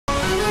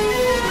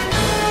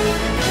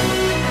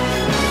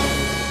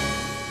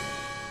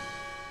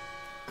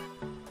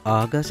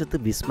ആകാശത്ത്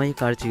വിസ്മയ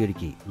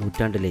കാഴ്ചയൊരുക്കി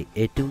നൂറ്റാണ്ടിലെ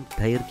ഏറ്റവും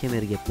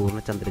ദൈർഘ്യമേറിയ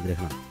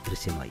പൂർണ്ണചന്ദ്രഗ്രഹണം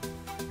ദൃശ്യമായി.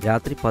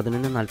 രാത്രി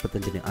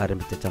 11:45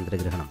 ആരംഭിച്ച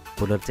ചന്ദ്രഗ്രഹണം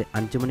പുലർച്ചെ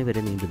 5 മണി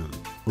വരെ നീണ്ടുനിന്നു.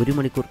 1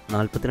 മണിക്കൂർ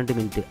 42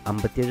 മിനിറ്റ്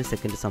 57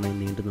 സെക്കൻഡ് സമയം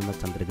നീണ്ടുനിന്ന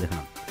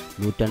ചന്ദ്രഗ്രഹണം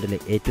നൂറ്റാണ്ടിലെ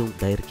ഏറ്റവും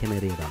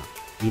ദൈർഘ്യമേറിയതാണ്.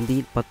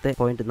 ഇന്ത്യയിൽ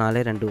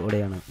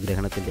 10.42ഓടെയാണ്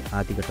ഗ്രഹണത്തിന്റെ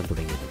ആദ്യഘട്ടം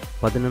തുടങ്ങിയത്.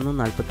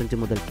 11:45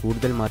 മുതൽ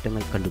കൂടുതൽ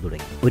മാറ്റങ്ങൾ കണ്ടു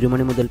തുടങ്ങി. 1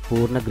 മണി മുതൽ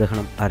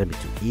പൂർണ്ണഗ്രഹണം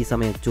ആരംഭിച്ചു. ഈ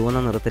സമയം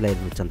ചുവന്ന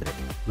നിറത്തിലായിരുന്നു ചന്ദ്രൻ.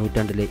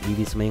 നൂറ്റാണ്ടിലെ ഈ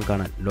വിസ്മയം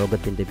കാണാൻ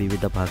ലോകത്തിന്റെ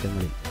വിവിധ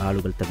ഭാഗങ്ങളിൽ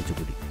ആളുകൾ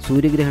തടിച്ചുകൂടി.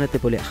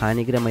 സൂര്യഗ്രഹണത്തെ പോലെ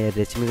ഹാനികരമായ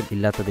രശ്മികൾ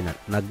ഇല്ലാത്തതിനാൽ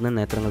നഗ്ന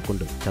നേത്രങ്ങൾ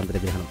കൊണ്ട്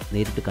ചന്ദ്രഗ്രഹണം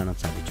നേരിട്ട് കാണാൻ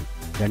സാധിച്ചു.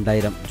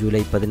 2000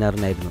 ജൂലൈ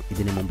 16-നായിരുന്നു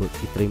ഇതിനു മുമ്പ്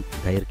ഇത്രയും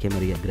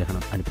ദൈർഘ്യമേറിയ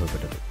ഗ്രഹണം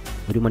അനുഭവപ്പെട്ടത്.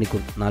 1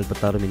 മണിക്കൂർ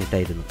 46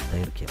 മിനിറ്റായിരുന്നു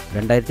ദൈർഘ്യം.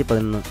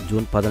 2011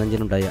 ജൂൺ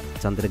 15-നുണ്ടായ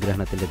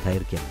ചന്ദ്രഗ്രഹണത്തിന്റെ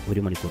ദൈർഘ്യം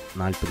 1 മണിക്കൂർ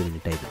 40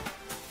 മിനിറ്റായിരുന്നു.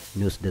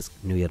 News desk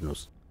new year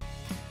news.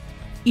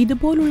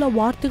 ഇതുപോലുള്ള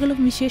വാർത്തകളും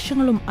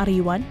വിശേഷങ്ങളും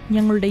അറിയുവാൻ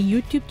ഞങ്ങളുടെ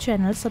യൂട്യൂബ്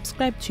ചാനൽ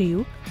സബ്സ്ക്രൈബ്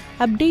ചെയ്യൂ.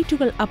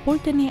 അപ്ഡേറ്റുകൾ അപ്പോൾ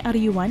തന്നെ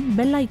അറിയുവാൻ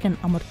ബെൽ ഐക്കൺ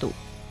അമർത്തൂ.